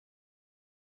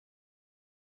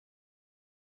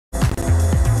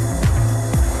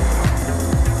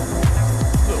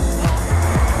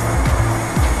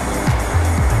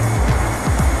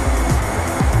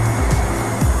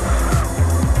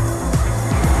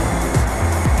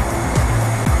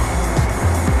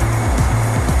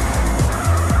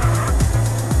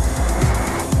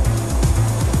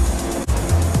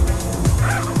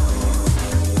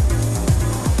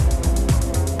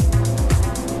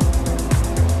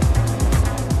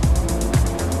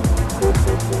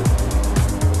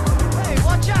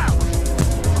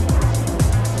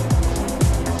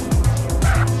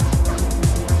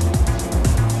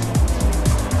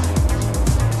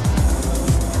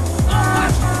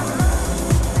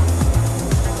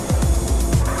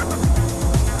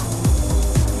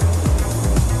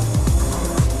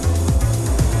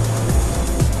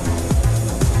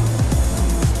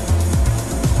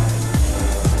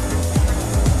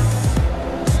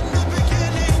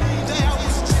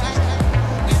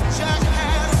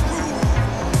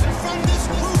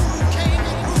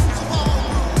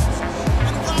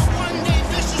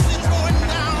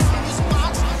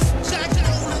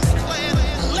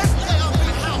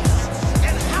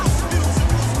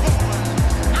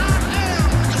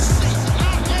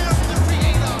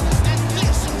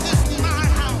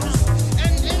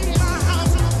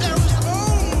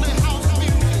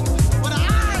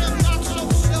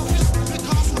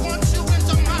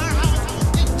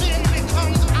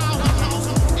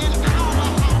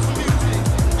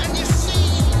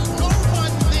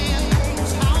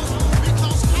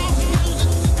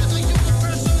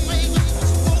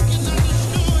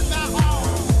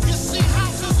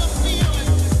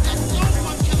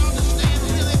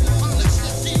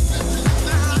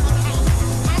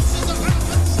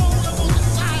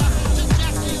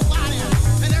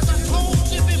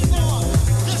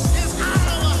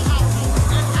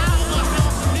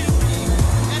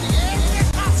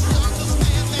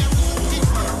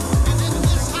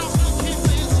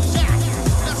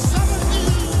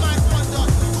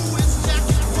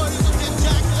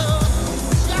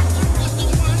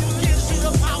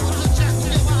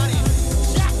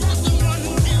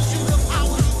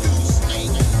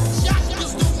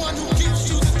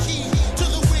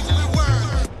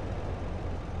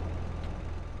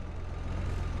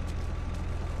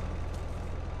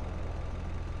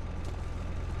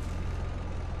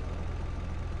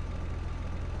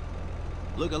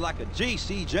Looking like a G,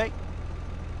 CJ.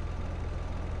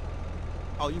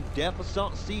 Oh, you deaf or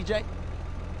something, CJ?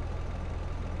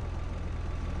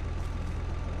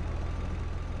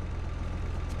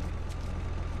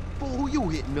 Fool, who you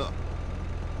hitting up?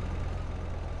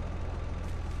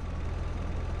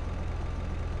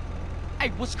 Hey,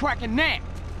 what's cracking now?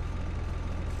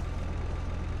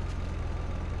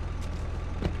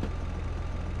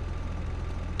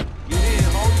 Get in,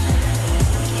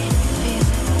 homie.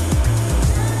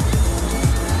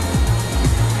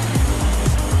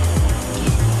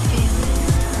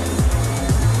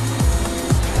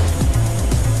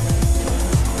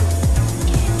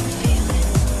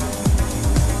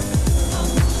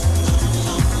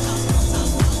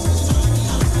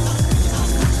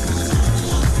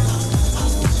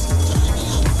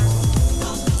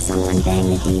 Someone bang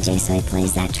the DJ so he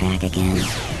plays that track again.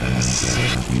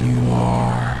 You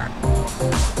are.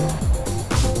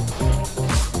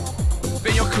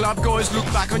 When your club goers look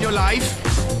back on your life,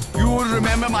 you will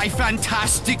remember my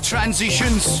fantastic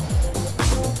transitions.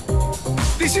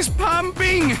 This is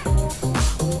pumping.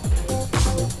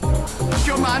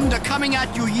 Your man, they're coming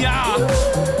at you, yeah.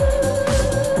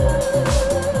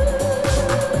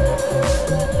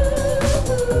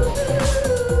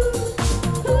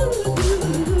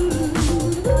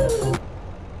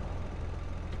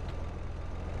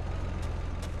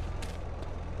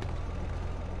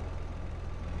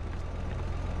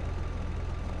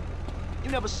 You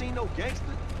never seen no gangster?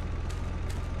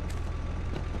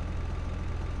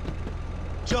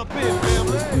 Jump in,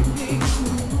 family.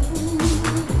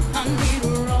 I need a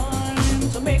run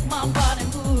to make my body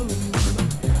move.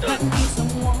 I need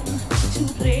someone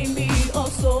to play me a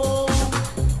song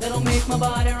that'll make my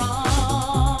body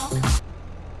rock.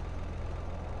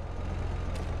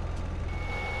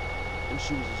 Them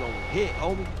shoes is on the hit,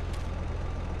 homie.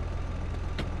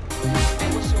 Hey,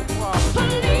 what's your problem?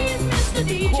 Please, Mr.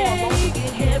 DJ,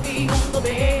 get heavy on the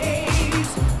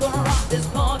bass. Gonna rock this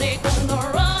party,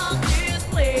 gonna rock this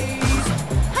place.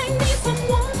 I need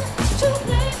someone to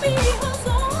play me a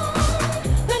song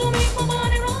that'll make my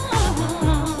body rock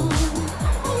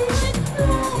all night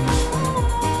long.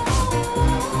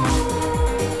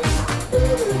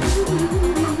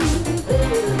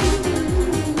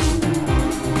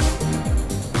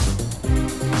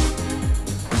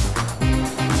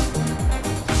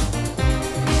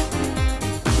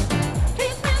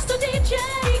 Please, Mr. DJ,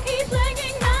 keep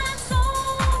playing that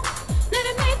song. Let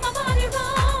it make my body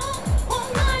rock all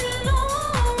night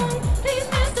long. Please,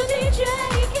 Mr. DJ,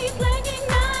 keep playing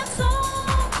that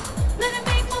song. Let it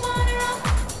make my body rock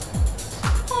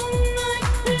all night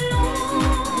long.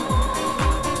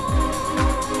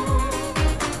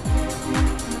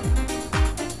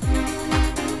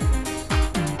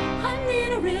 I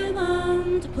need a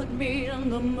rhythm to put me in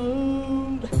the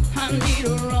mood. I need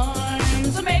a run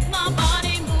to make my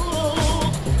body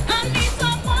move. I need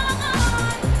someone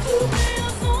to play a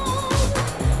song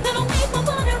that'll make my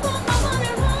body rock, my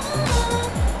body rock.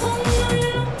 Oh,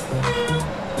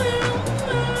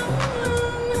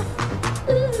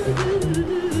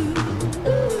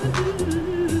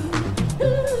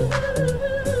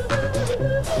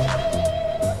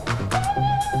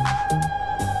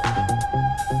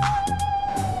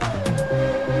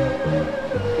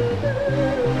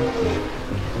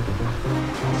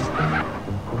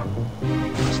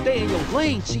 Stay in your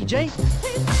lane, CJ.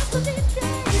 please, Mr. DJ,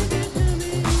 get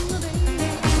heavy on the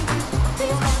bass.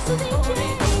 Please, Mr.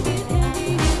 DJ, get heavy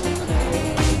on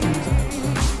the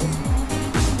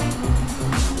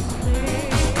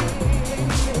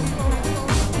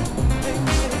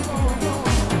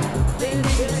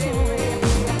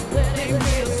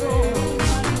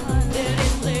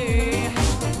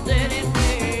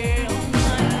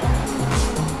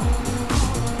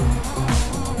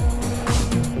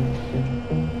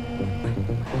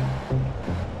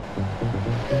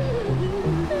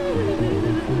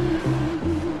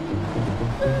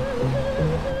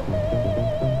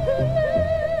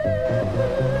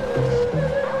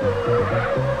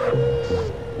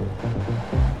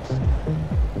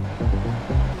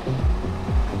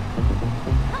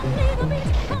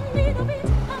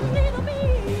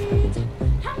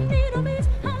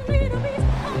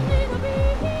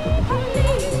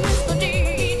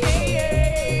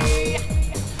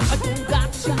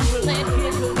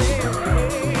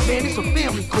Man, it's a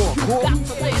family call, Corey.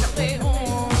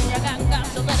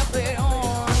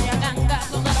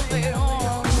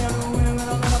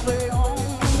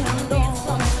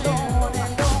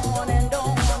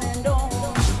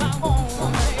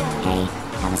 Hey,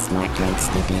 have a smart drink,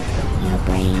 stupid. Your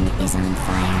brain is on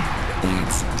fire.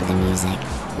 Dance to the the music,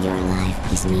 your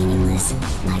life is meaningless,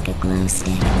 like a glow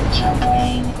stick. Your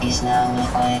brain is now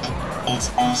liquid. It's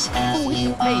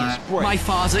SFUR. My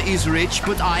father is rich,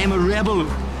 but I am a rebel.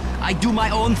 I do my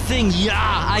own thing, yeah,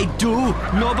 I do.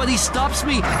 Nobody stops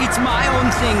me. It's my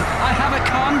own thing. I have a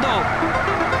condo.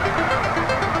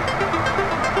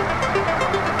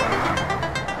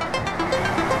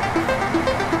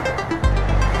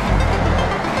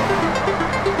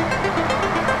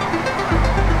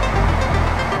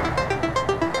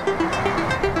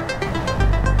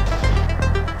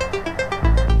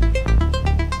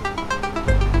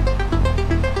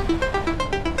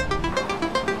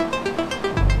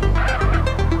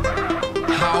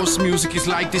 House music is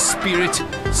like the spirit.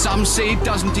 Some say it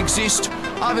doesn't exist.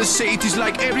 Others say it is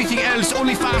like everything else,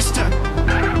 only faster.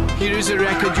 Here is a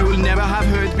record you will never have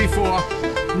heard before.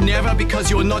 Never,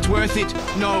 because you're not worth it.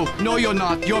 No, no you're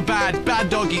not. You're bad. Bad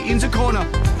doggy. In the corner.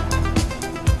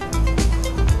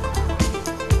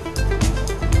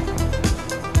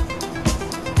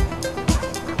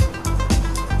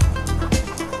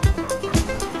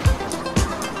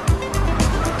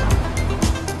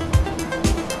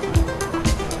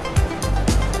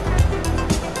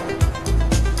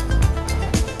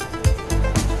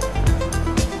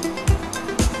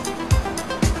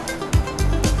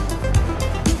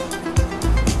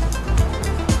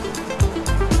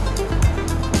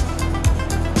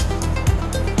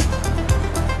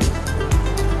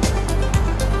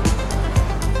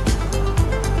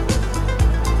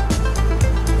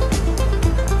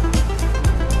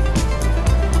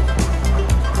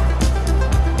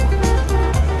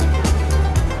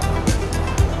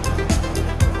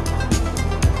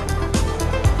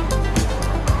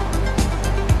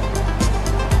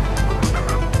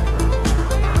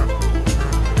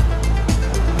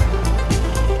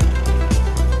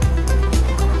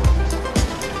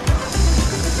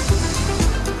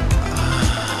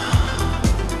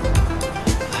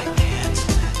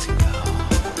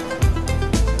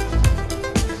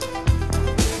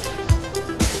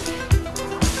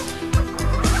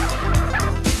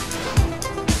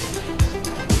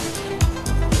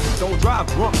 Don't drive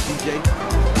drunk,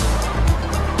 DJ.